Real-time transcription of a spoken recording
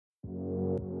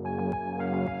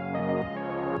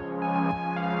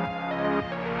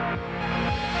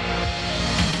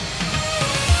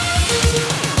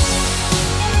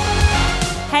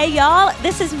Hey y'all,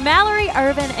 this is Mallory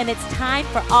Irvin, and it's time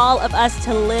for all of us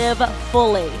to live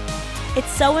fully.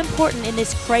 It's so important in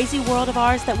this crazy world of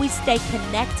ours that we stay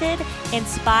connected,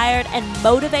 inspired, and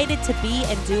motivated to be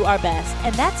and do our best.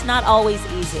 And that's not always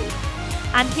easy.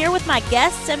 I'm here with my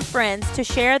guests and friends to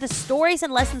share the stories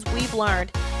and lessons we've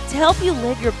learned to help you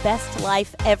live your best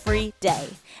life every day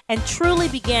and truly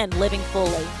begin living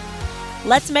fully.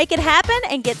 Let's make it happen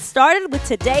and get started with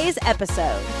today's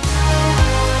episode.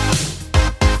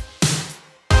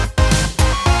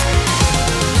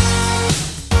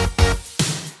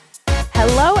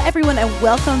 Hello, everyone, and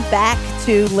welcome back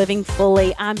to Living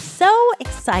Fully. I'm so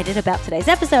excited about today's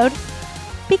episode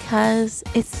because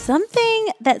it's something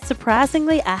that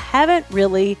surprisingly I haven't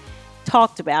really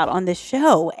talked about on this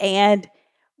show. And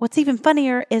what's even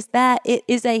funnier is that it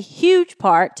is a huge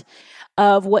part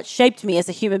of what shaped me as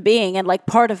a human being and like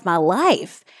part of my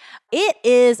life. It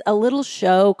is a little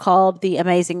show called The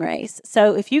Amazing Race.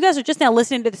 So if you guys are just now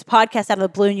listening to this podcast out of the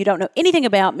blue and you don't know anything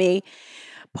about me,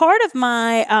 part of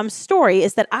my story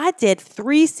is that I did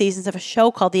 3 seasons of a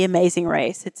show called The Amazing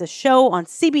Race. It's a show on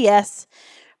CBS,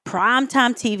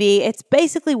 primetime TV. It's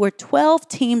basically where 12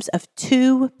 teams of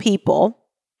 2 people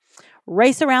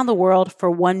race around the world for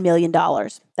 $1 million.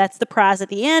 That's the prize at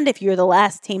the end if you're the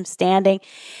last team standing.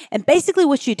 And basically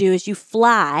what you do is you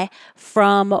fly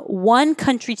from one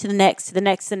country to the next, to the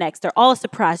next, to the next. They're all a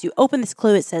surprise. You open this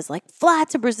clue, it says like, fly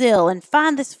to Brazil and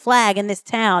find this flag in this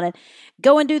town and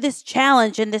go and do this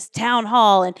challenge in this town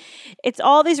hall. And it's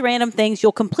all these random things.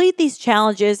 You'll complete these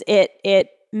challenges. It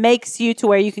makes you to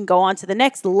where you can go on to the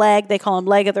next leg. They call them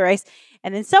leg of the race,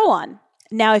 and then so on.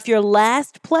 Now, if you're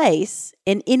last place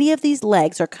in any of these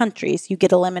legs or countries, you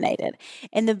get eliminated.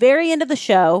 In the very end of the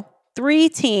show, 3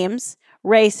 teams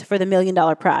race for the $1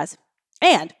 million prize.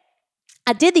 And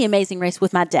I did The Amazing Race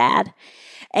with my dad.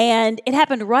 And it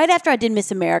happened right after I did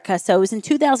Miss America. So it was in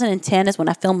 2010 is when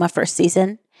I filmed my first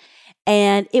season.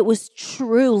 And it was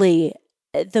truly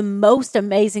the most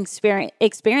amazing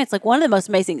experience, like one of the most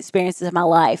amazing experiences of my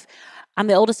life. I'm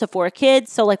the oldest of 4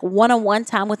 kids, so like one-on-one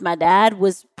time with my dad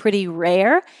was pretty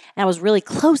rare, and I was really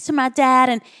close to my dad,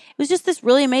 and it was just this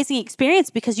really amazing experience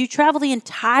because you travel the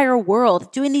entire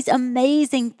world doing these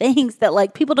amazing things that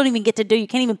like people don't even get to do. You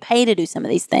can't even pay to do some of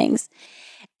these things.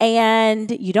 And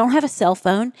you don't have a cell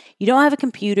phone, you don't have a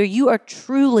computer, you are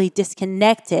truly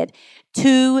disconnected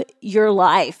to your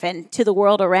life and to the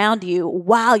world around you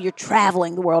while you're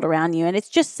traveling the world around you. And it's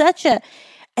just such an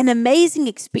amazing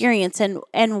experience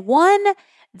and one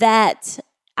that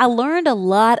I learned a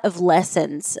lot of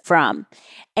lessons from.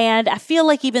 And I feel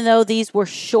like even though these were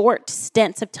short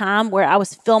stints of time where I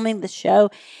was filming the show,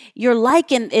 you're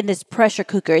like in this pressure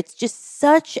cooker. It's just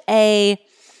such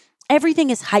everything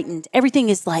is heightened. Everything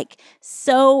is like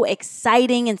so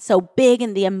exciting and so big,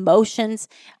 and the emotions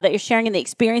that you're sharing and the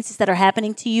experiences that are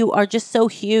happening to you are just so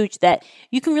huge that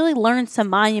you can really learn some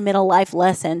monumental life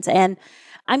lessons. And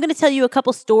I'm going to tell you a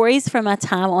couple stories from my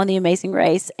time on The Amazing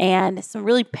Race and some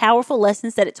really powerful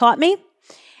lessons that it taught me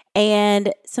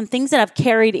and some things that I've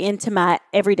carried into my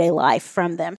everyday life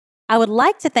from them. I would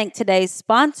like to thank today's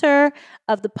sponsor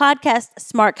of the podcast,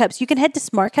 Smart Cups. You can head to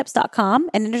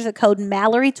smartcups.com and enter the code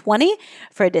Mallory20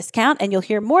 for a discount, and you'll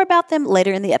hear more about them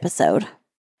later in the episode.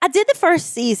 I did the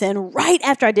first season right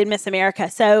after I did Miss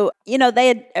America. So, they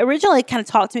had originally kind of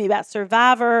talked to me about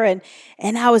Survivor, and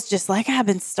I was just like, I've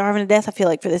been starving to death, I feel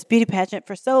like, for this beauty pageant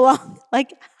for so long.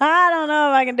 Like, I don't know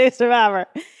if I can do Survivor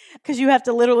because you have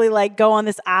to literally like go on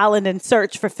this island and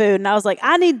search for food. And I was like,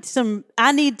 I need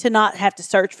to not have to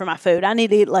search for my food. I need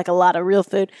to eat like a lot of real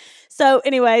food. So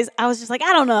anyways, I was just like,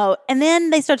 I don't know. And then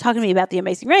they started talking to me about The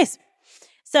Amazing Race.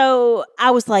 So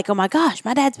I was like, oh my gosh,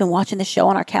 my dad's been watching this show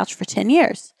on our couch for 10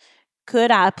 years.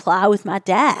 Could I apply with my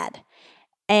dad?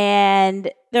 And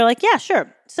they're like, yeah,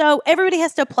 sure. So everybody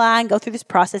has to apply and go through this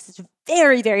process. It's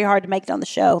very, very hard to make it on the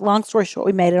show. Long story short,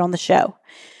 we made it on the show.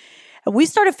 And we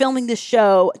started filming this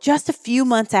show just a few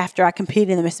months after I competed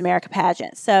in the Miss America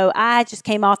pageant. So I just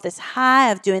came off this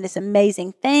high of doing this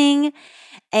amazing thing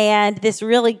and this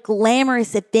really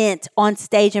glamorous event on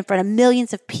stage in front of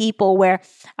millions of people where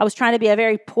I was trying to be a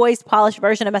very poised, polished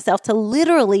version of myself to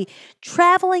literally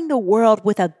traveling the world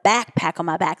with a backpack on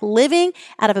my back, living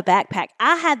out of a backpack.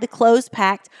 I had the clothes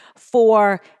packed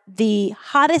for the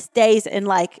hottest days in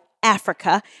like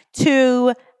Africa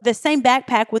to the same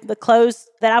backpack with the clothes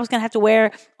that I was going to have to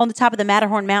wear on the top of the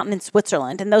Matterhorn mountain in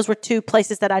Switzerland. And those were 2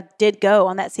 places that I did go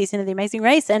on that season of The Amazing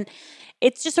Race. And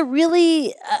it's just a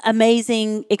really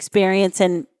amazing experience.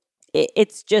 And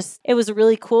it was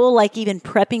really cool, like even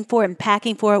prepping for it and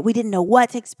packing for it. We didn't know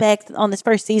what to expect on this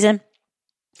first season.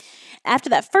 After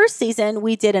that first season,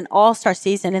 we did an all-star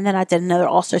season, and then I did another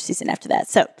all-star season after that.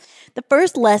 So the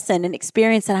first lesson and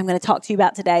experience that I'm going to talk to you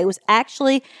about today was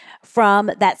actually from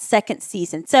that second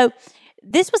season. So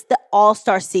this was the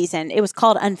all-star season. It was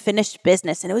called Unfinished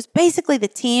Business, and it was basically the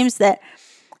teams that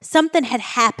something had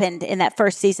happened in that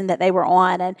first season that they were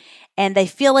on, and they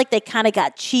feel like they kind of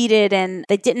got cheated and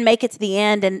they didn't make it to the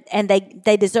end, and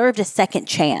they deserved a second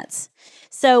chance.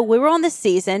 So we were on this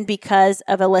season because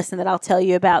of a lesson that I'll tell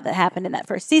you about that happened in that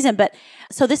first season. But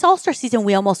so this all-star season,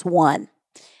 we almost won.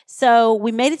 So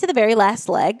we made it to the very last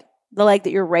leg, the leg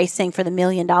that you're racing for the $1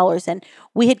 million. And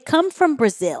we had come from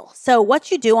Brazil. So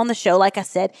what you do on the show, like I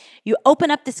said, you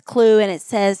open up this clue and it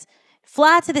says,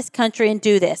 fly to this country and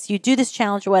do this. You do this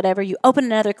challenge or whatever. You open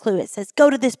another clue. It says, go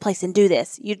to this place and do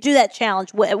this. You do that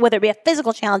challenge, whether it be a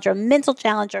physical challenge or a mental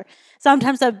challenge or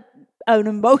sometimes an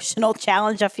emotional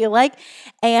challenge, I feel like.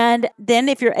 And then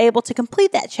if you're able to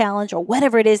complete that challenge or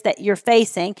whatever it is that you're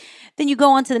facing, then you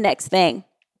go on to the next thing.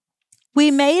 We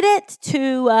made it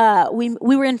to,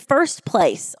 we were in first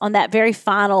place on that very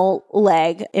final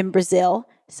leg in Brazil.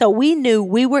 So we knew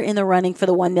we were in the running for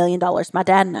the $1 million, my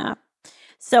dad and I.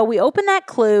 So we opened that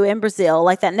clue in Brazil,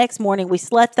 like that next morning. We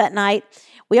slept that night.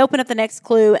 We opened up the next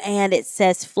clue and it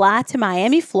says, fly to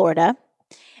Miami, Florida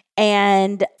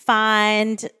and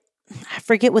find, I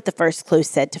forget what the first clue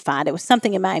said to find. It was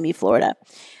something in Miami, Florida.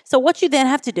 So what you then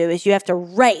have to do is you have to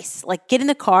race, like get in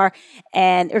the car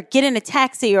or get in a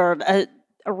taxi or a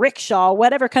rickshaw,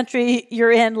 whatever country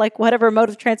you're in, like whatever mode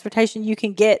of transportation you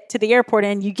can get to the airport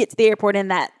in, you get to the airport in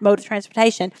that mode of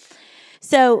transportation.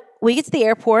 So we get to the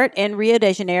airport in Rio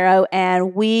de Janeiro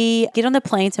and we get on the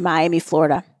plane to Miami,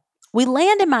 Florida. We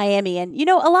land in Miami and,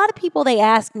 a lot of people, they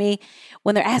ask me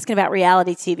when they're asking about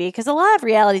reality TV, because a lot of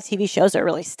reality TV shows are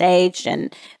really staged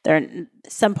and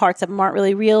some parts of them aren't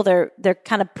really real. They're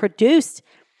kind of produced.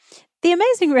 The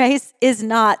Amazing Race is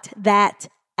not that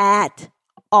at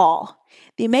all.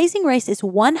 The Amazing Race is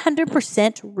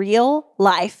 100% real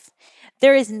life.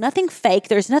 There is nothing fake.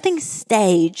 There's nothing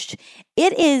staged.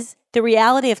 It is the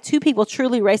reality of two people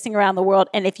truly racing around the world.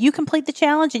 And if you complete the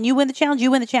challenge and you win the challenge,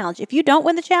 you win the challenge. If you don't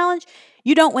win the challenge,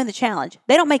 you don't win the challenge.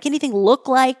 They don't make anything look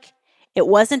like it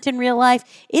wasn't in real life.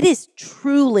 It is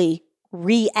truly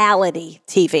reality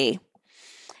TV.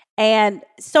 And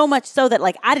so much so that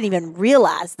I didn't even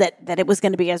realize that it was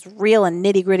going to be as real and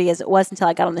nitty gritty as it was until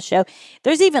I got on the show.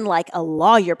 There's even a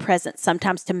lawyer present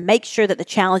sometimes to make sure that the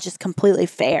challenge is completely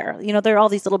fair. There are all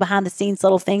these little behind the scenes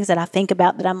little things that I think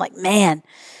about that I'm like, man,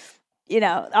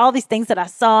 all these things that I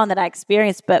saw and that I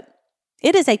experienced, but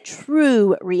it is a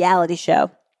true reality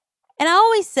show. And I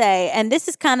always say, and this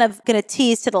is kind of going to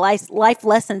tease to the life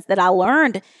lessons that I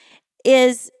learned,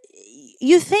 is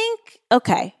you think,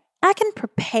 okay, I can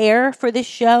prepare for this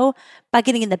show by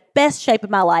getting in the best shape of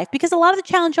my life, because a lot of the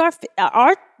challenges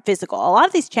are physical. A lot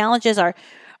of these challenges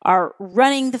are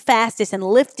running the fastest and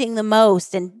lifting the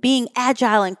most and being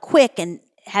agile and quick and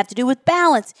have to do with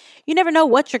balance. You never know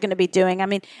what you're going to be doing. I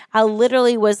mean, I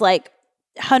literally was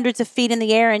hundreds of feet in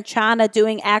the air in China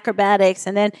doing acrobatics,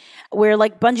 and then we're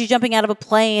bungee jumping out of a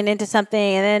plane into something,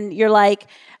 and then you're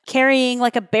carrying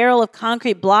a barrel of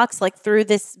concrete blocks through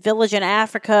this village in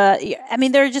Africa. I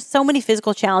mean, there are just so many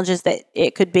physical challenges that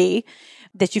it could be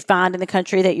that you find in the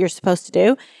country that you're supposed to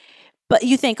do. But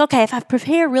you think, okay, if I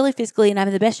prepare really physically and I'm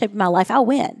in the best shape of my life, I'll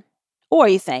win. Or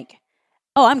you think,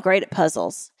 oh, I'm great at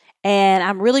puzzles and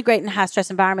I'm really great in high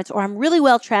stress environments, or I'm really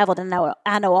well traveled and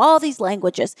I know all these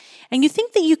languages. And you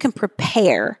think that you can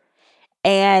prepare.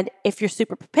 And if you're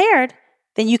super prepared,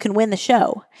 then you can win the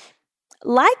show.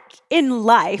 Like in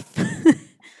life,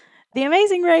 the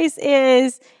Amazing Race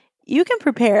is you can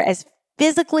prepare as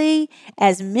physically,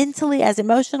 as mentally, as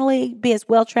emotionally, be as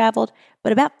well-traveled,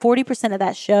 but about 40% of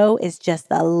that show is just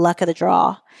the luck of the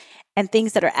draw and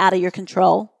things that are out of your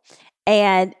control.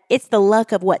 And it's the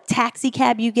luck of what taxi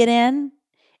cab you get in.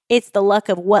 It's the luck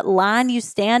of what line you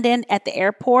stand in at the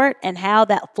airport and how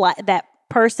that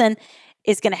person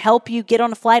is going to help you get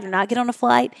on a flight or not get on a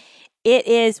flight. It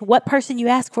is what person you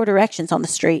ask for directions on the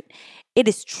street. It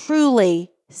is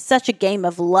truly such a game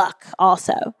of luck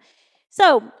also.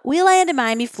 So we land in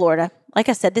Miami, Florida. Like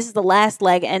I said, this is the last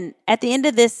leg. And at the end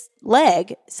of this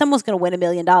leg, someone's going to win $1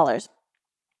 million.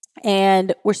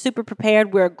 And we're super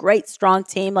prepared. We're a great, strong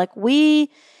team.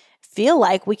 We feel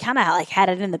like we kind of had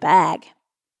it in the bag.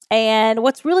 And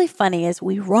what's really funny is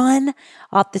we run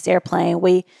off this airplane.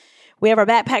 We have our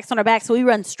backpacks on our back. So we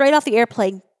run straight off the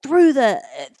airplane through the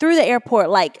airport,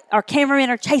 our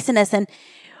cameramen are chasing us, and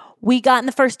we got in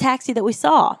the first taxi that we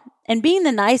saw. And being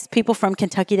the nice people from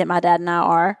Kentucky that my dad and I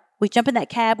are, We jump in that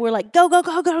cab. We're like, go, go,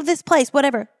 go, go to this place,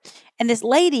 whatever. And this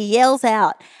lady yells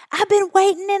out, I've been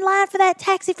waiting in line for that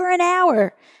taxi for an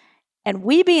hour. And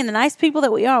we, being the nice people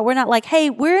that we are, we're not like, hey,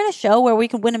 we're in a show where we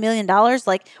can win $1 million.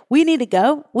 Like, we need to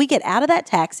go. We get out of that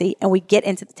taxi and we get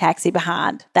into the taxi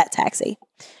behind that taxi.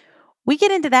 We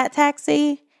get into that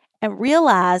taxi and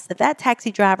realize that that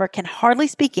taxi driver can hardly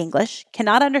speak English,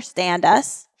 cannot understand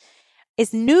us,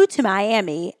 is new to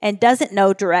Miami and doesn't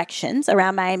know directions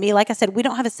around Miami. Like I said, we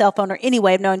don't have a cell phone or any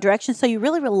way of knowing directions. So you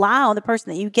really rely on the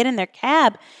person that you get in their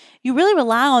cab. You really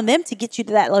rely on them to get you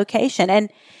to that location.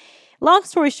 And long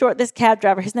story short, this cab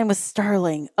driver, his name was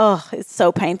Sterling. Oh, it's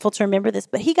so painful to remember this,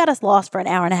 but he got us lost for an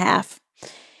hour and a half.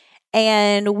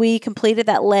 And we completed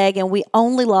that leg, and we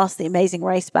only lost the Amazing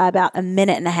Race by about a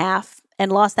minute and a half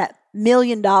and lost that $1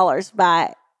 million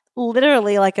by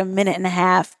literally like a minute and a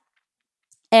half.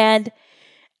 And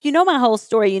you know my whole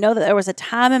story. You know that there was a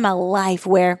time in my life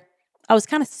where I was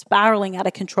kind of spiraling out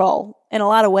of control in a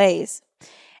lot of ways.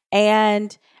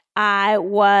 And I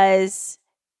was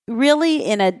really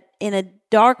in a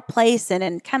dark place and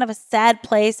in kind of a sad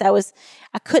place.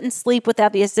 I couldn't sleep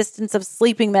without the assistance of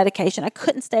sleeping medication. I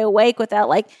couldn't stay awake without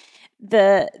like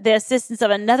the assistance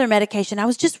of another medication. I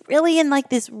was just really in like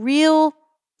this real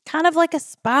kind of like a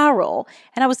spiral.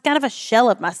 And I was kind of a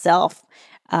shell of myself,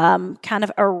 kind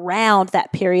of around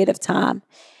that period of time.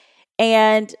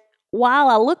 And while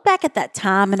I look back at that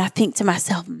time and I think to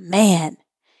myself, man,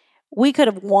 we could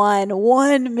have won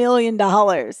 $1 million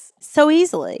so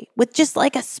easily with just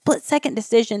like a split-second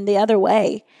decision the other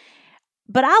way.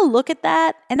 But I look at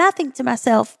that and I think to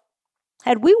myself,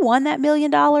 had we won that $1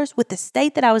 million with the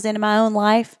state that I was in my own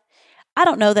life, I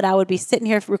don't know that I would be sitting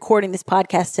here recording this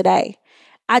podcast today.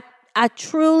 I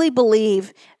truly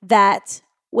believe that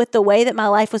with the way that my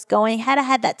life was going, had I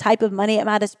had that type of money at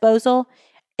my disposal,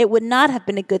 it would not have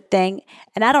been a good thing.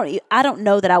 And I don't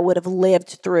know that I would have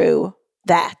lived through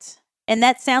that. And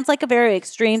that sounds like a very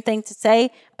extreme thing to say,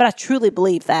 but I truly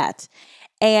believe that.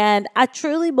 And I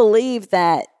truly believe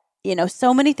that, you know,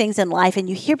 so many things in life, and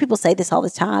you hear people say this all the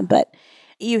time, but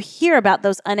you hear about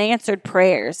those unanswered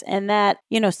prayers and that,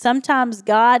 you know, sometimes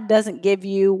God doesn't give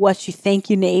you what you think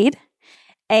you need.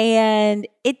 And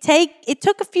it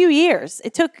took a few years.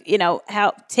 It took,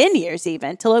 10 years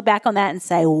even to look back on that and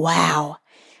say, wow,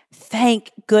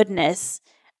 thank goodness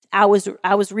I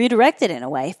was redirected in a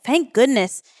way. Thank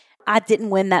goodness I didn't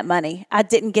win that money. I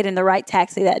didn't get in the right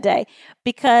taxi that day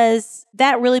because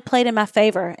that really played in my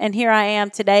favor. And here I am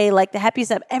today, like the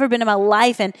happiest I've ever been in my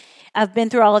life. And I've been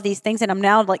through all of these things and I'm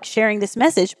now like sharing this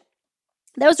message.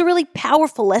 That was a really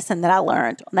powerful lesson that I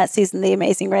learned on that season of The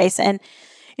Amazing Race. And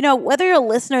whether you're a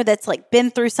listener that's like been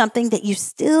through something that you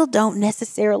still don't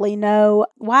necessarily know,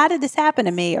 why did this happen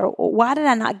to me? Or why did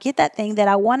I not get that thing that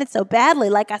I wanted so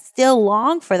badly? Like I still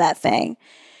long for that thing.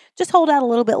 Just hold out a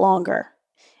little bit longer.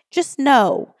 Just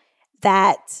know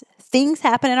that things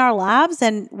happen in our lives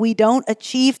and we don't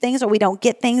achieve things or we don't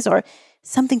get things or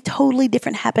something totally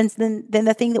different happens than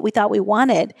the thing that we thought we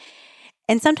wanted.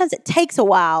 And sometimes it takes a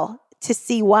while to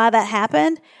see why that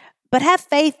happened. But have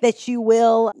faith that you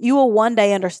will one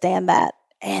day understand that.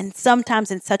 And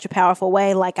sometimes in such a powerful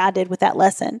way like I did with that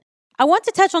lesson. I want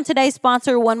to touch on today's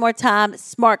sponsor one more time,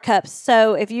 Smart Cups.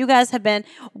 So if you guys have been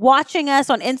watching us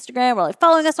on Instagram or like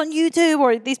following us on YouTube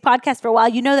or these podcasts for a while,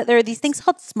 you know that there are these things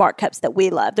called Smart Cups that we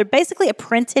love. They're basically a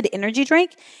printed energy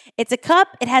drink. It's a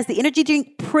cup. It has the energy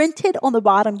drink printed on the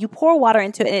bottom. You pour water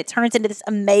into it and it turns into this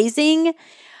amazing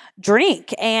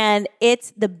drink. And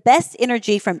it's the best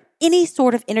energy from any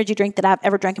sort of energy drink that I've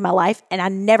ever drank in my life. And I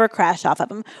never crash off of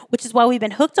them, which is why we've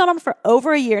been hooked on them for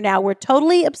over a year now. We're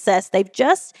totally obsessed. They've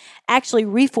just actually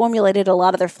reformulated a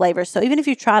lot of their flavors. So even if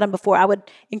you've tried them before, I would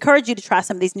encourage you to try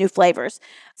some of these new flavors.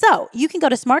 So you can go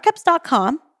to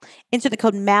smartcups.com, enter the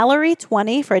code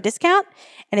Mallory20 for a discount.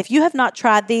 And if you have not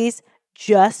tried these,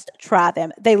 just try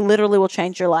them. They literally will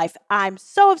change your life. I'm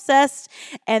so obsessed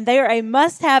and they are a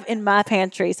must-have in my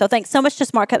pantry. So thanks so much to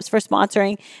Smart Cups for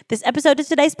sponsoring this episode of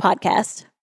today's podcast.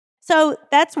 So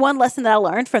that's one lesson that I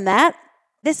learned from that.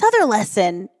 This other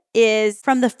lesson is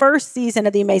from the first season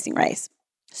of The Amazing Race.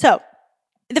 So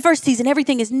in the first season,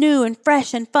 everything is new and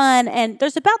fresh and fun. And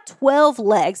there's about 12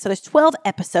 legs. So there's 12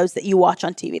 episodes that you watch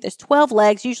on TV. There's 12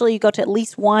 legs. Usually you go to at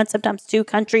least one, sometimes two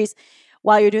countries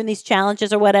while you're doing these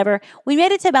challenges or whatever. We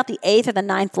made it to about the 8th or the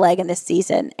 9th leg in this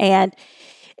season. And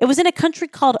it was in a country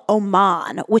called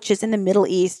Oman, which is in the Middle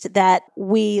East, that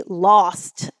we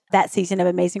lost that season of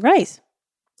Amazing Race.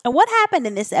 And what happened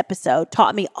in this episode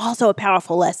taught me also a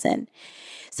powerful lesson.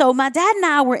 So my dad and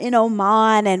I were in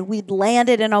Oman, and we'd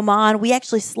landed in Oman. We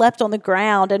actually slept on the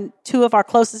ground, and two of our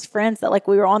closest friends that like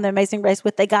we were on the Amazing Race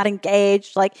with, they got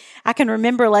engaged. Like I can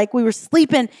remember like we were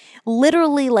sleeping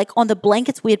literally like on the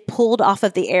blankets we had pulled off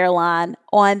of the airline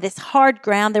on this hard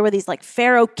ground. There were these like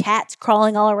pharaoh cats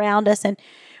crawling all around us, and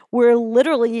we're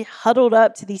literally huddled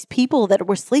up to these people that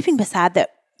we're sleeping beside that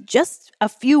just a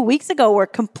few weeks ago were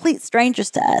complete strangers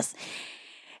to us.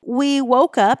 We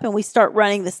woke up and we start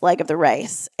running this leg of the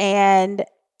race. And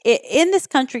in this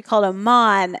country called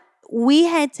Oman, we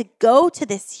had to go to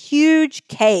this huge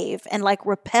cave and like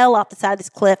rappel off the side of this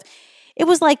cliff. It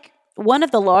was like one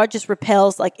of the largest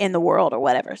rappels like in the world or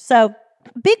whatever. So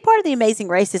a big part of the Amazing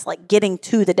Race is like getting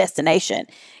to the destination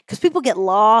because people get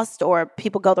lost or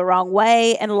people go the wrong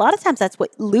way. And a lot of times that's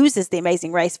what loses the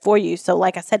Amazing Race for you. So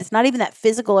like I said, it's not even that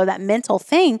physical or that mental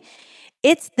thing.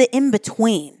 It's the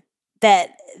in-between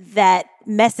that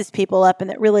messes people up and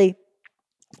that really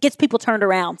gets people turned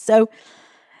around. So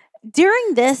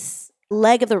during this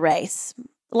leg of the race,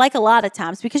 like a lot of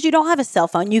times, because you don't have a cell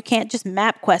phone, you can't just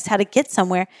MapQuest how to get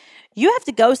somewhere. You have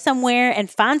to go somewhere and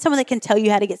find someone that can tell you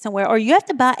how to get somewhere, or you have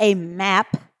to buy a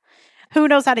map. Who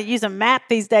knows how to use a map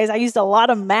these days? I used a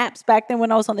lot of maps back then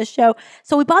when I was on this show.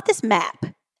 So we bought this map,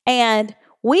 and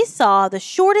we saw the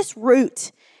shortest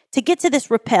route to get to this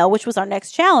rappel, which was our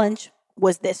next challenge,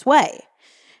 was this way.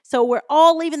 So we're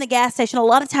all leaving the gas station. A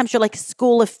lot of times you're like a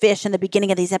school of fish in the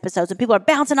beginning of these episodes, and people are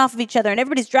bouncing off of each other and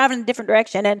everybody's driving in a different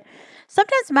direction. And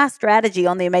sometimes my strategy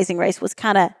on the Amazing Race was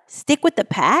kind of stick with the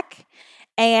pack.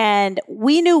 And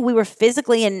we knew we were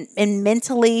physically and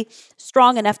mentally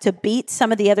strong enough to beat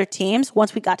some of the other teams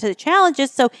once we got to the challenges.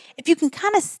 So if you can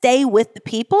kind of stay with the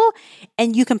people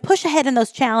and you can push ahead in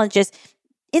those challenges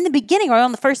in the beginning or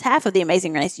on the first half of the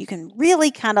Amazing Race, you can really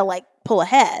kind of like pull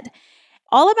ahead.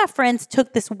 All of my friends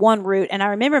took this one route, and I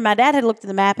remember my dad had looked at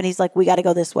the map, and he's like, we got to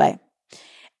go this way.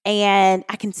 And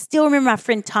I can still remember my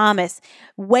friend Thomas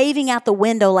waving out the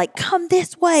window like, come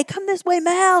this way,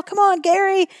 Mal, come on,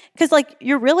 Gary. Because like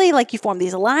you're really like you form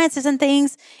these alliances and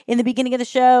things in the beginning of the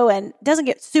show, and it doesn't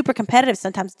get super competitive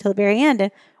sometimes until the very end.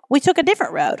 And we took a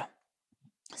different road.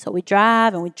 So we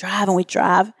drive and we drive and we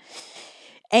drive.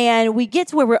 And we get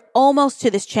to where we're almost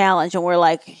to this challenge, and we're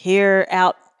like here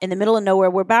out in the middle of nowhere.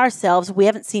 We're by ourselves. We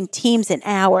haven't seen teams in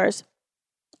hours.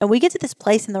 And we get to this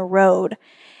place in the road.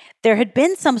 There had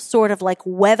been some sort of like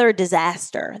weather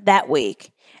disaster that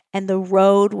week, and the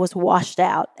road was washed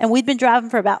out. And we'd been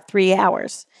driving for about 3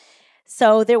 hours.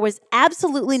 So there was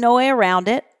absolutely no way around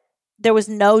it. There was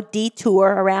no detour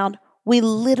around. We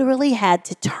literally had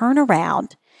to turn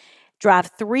around,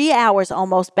 drive 3 hours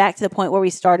almost back to the point where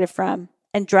we started from,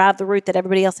 and drive the route that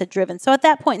everybody else had driven. So at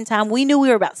that point in time, we knew we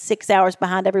were about 6 hours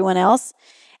behind everyone else,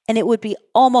 and it would be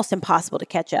almost impossible to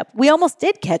catch up. We almost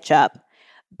did catch up,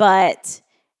 but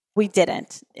we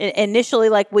didn't. Initially,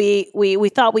 like we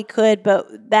thought we could, but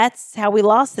that's how we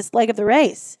lost this leg of the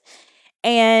race.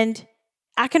 And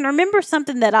I can remember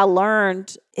something that I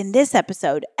learned in this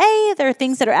episode. A, there are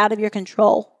things that are out of your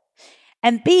control.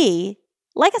 And B,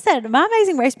 like I said, my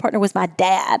Amazing Race partner was my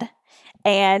dad.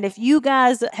 And if you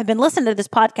guys have been listening to this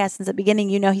podcast since the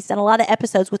beginning, you know he's done a lot of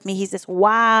episodes with me. He's this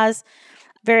wise,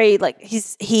 very like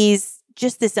he's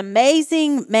just this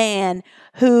amazing man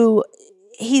who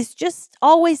he's just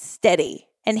always steady.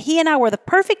 And he and I were the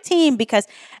perfect team because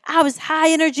I was high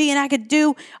energy and I could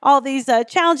do all these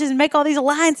challenges and make all these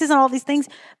alliances and all these things.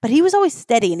 But he was always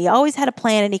steady and he always had a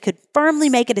plan and he could firmly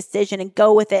make a decision and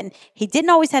go with it. And he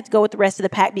didn't always have to go with the rest of the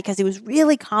pack because he was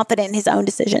really confident in his own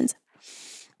decisions.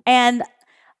 And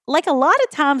like a lot of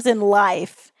times in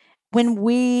life, when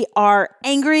we are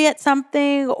angry at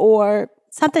something or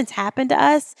something's happened to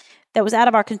us that was out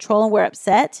of our control and we're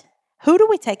upset, who do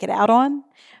we take it out on?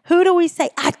 Who do we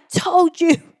say, I told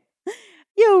you,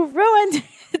 you ruined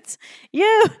it.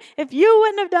 If you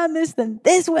wouldn't have done this, then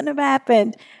this wouldn't have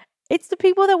happened. It's the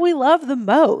people that we love the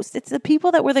most. It's the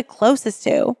people that we're the closest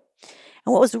to.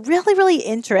 And what was really, really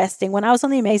interesting when I was on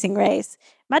The Amazing Race,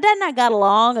 my dad and I got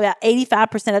along about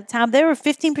 85% of the time. There were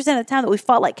 15% of the time that we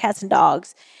fought like cats and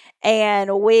dogs.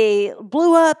 And we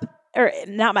blew up, or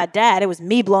not my dad, it was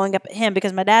me blowing up at him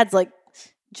because my dad's like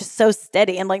just so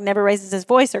steady and like never raises his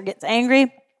voice or gets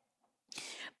angry.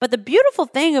 But the beautiful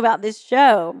thing about this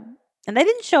show, and they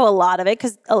didn't show a lot of it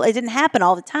because it didn't happen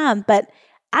all the time, but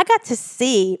I got to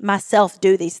see myself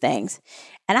do these things.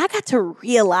 And I got to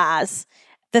realize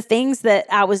the things that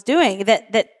I was doing,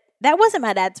 that wasn't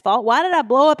my dad's fault. Why did I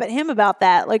blow up at him about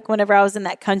that? Like whenever I was in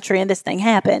that country and this thing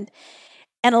happened.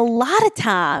 And a lot of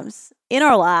times in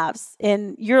our lives,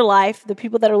 in your life, the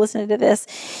people that are listening to this,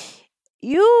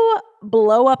 you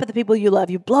blow up at the people you love.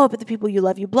 You blow up at the people you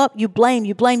love. You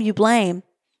blame.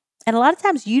 And a lot of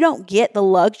times you don't get the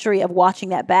luxury of watching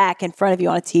that back in front of you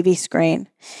on a TV screen.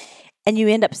 And you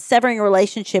end up severing a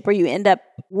relationship, or you end up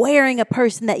wearing a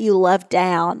person that you love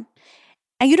down.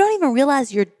 And you don't even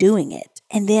realize you're doing it.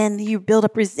 And then you build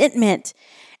up resentment,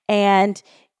 and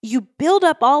you build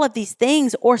up all of these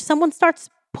things, or someone starts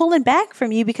pulling back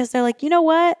from you because they're like, you know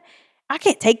what? I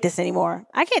can't take this anymore.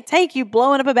 I can't take you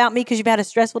blowing up about me because you've had a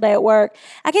stressful day at work.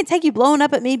 I can't take you blowing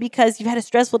up at me because you've had a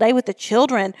stressful day with the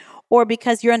children, or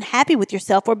because you're unhappy with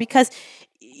yourself, or because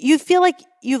you feel like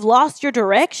you've lost your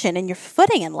direction and your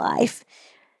footing in life.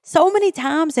 So many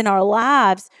times in our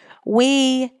lives,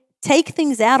 we take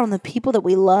things out on the people that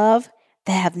we love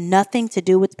that have nothing to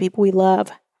do with the people we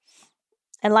love.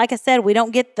 And like I said, we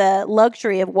don't get the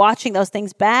luxury of watching those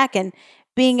things back and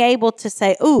being able to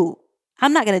say, ooh,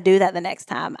 I'm not going to do that the next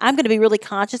time. I'm going to be really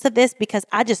conscious of this because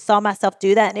I just saw myself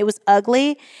do that and it was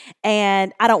ugly,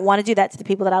 and I don't want to do that to the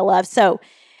people that I love. So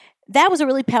that was a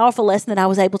really powerful lesson that I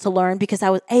was able to learn because I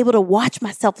was able to watch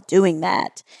myself doing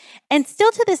that. And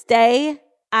still to this day,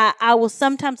 I will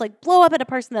sometimes blow up at a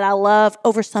person that I love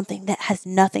over something that has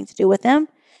nothing to do with them.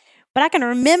 But I can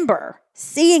remember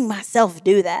seeing myself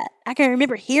do that. I can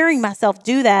remember hearing myself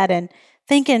do that and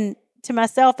thinking to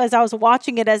myself as I was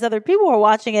watching it, as other people were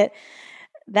watching it,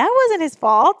 that wasn't his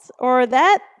fault, or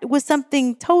that was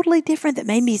something totally different that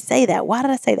made me say that. Why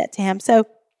did I say that to him? So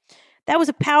that was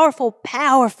a powerful,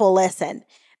 powerful lesson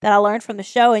that I learned from the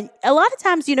show. And a lot of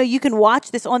times, you can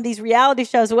watch this on these reality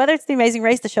shows, whether it's The Amazing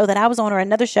Race, the show that I was on, or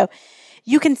another show.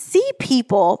 You can see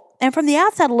people, and from the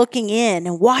outside looking in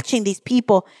and watching these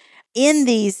people in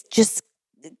these, just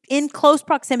in close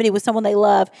proximity with someone they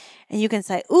love, and you can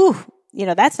say, ooh,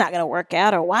 that's not going to work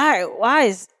out, or why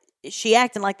is she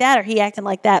acting like that, or he acting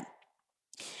like that?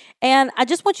 And I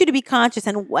just want you to be conscious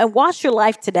and watch your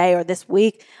life today or this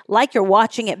week like you're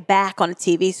watching it back on a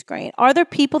TV screen. Are there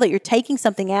people that you're taking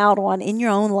something out on in your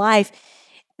own life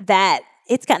that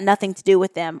it's got nothing to do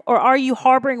with them? Or are you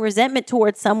harboring resentment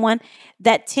towards someone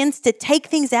that tends to take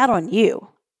things out on you?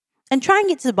 And try and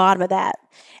get to the bottom of that.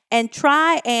 And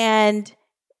try and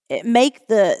make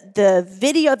the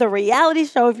video, the reality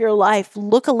show of your life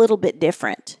look a little bit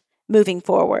different moving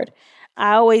forward.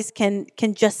 I always can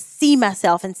just see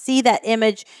myself and see that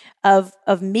image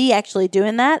of me actually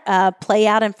doing that play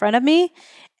out in front of me,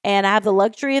 and I have the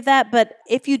luxury of that. But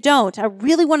if you don't, I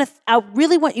really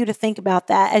want you to think about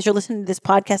that as you're listening to this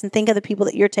podcast, and think of the people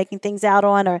that you're taking things out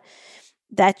on, or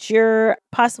that you're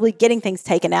possibly getting things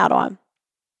taken out on,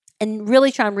 and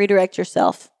really try and redirect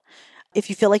yourself if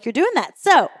you feel like you're doing that.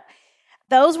 So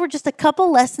those were just a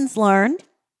couple lessons learned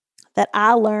that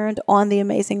I learned on The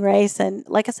Amazing Race. And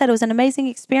like I said, it was an amazing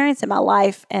experience in my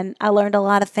life, and I learned a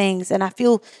lot of things. And I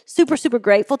feel super, super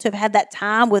grateful to have had that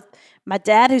time with my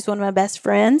dad, who's one of my best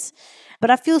friends. But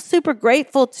I feel super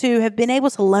grateful to have been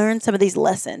able to learn some of these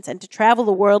lessons and to travel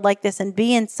the world like this and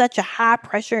be in such a high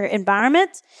pressure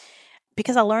environment,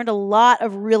 because I learned a lot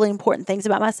of really important things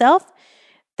about myself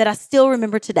that I still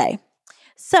remember today.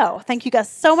 So thank you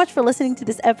guys so much for listening to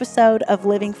this episode of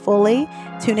Living Fully.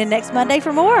 Tune in next Monday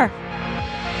for more.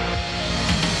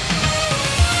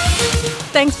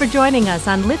 Thanks for joining us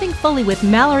on Living Fully with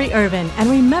Mallory Ervin.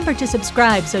 And remember to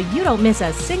subscribe so you don't miss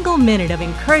a single minute of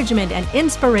encouragement and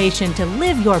inspiration to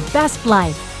live your best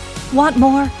life. Want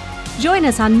more? Join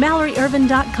us on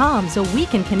MalloryErvin.com so we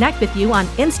can connect with you on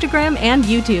Instagram and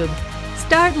YouTube.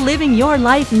 Start living your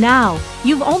life now.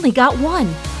 You've only got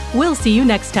one. We'll see you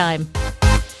next time.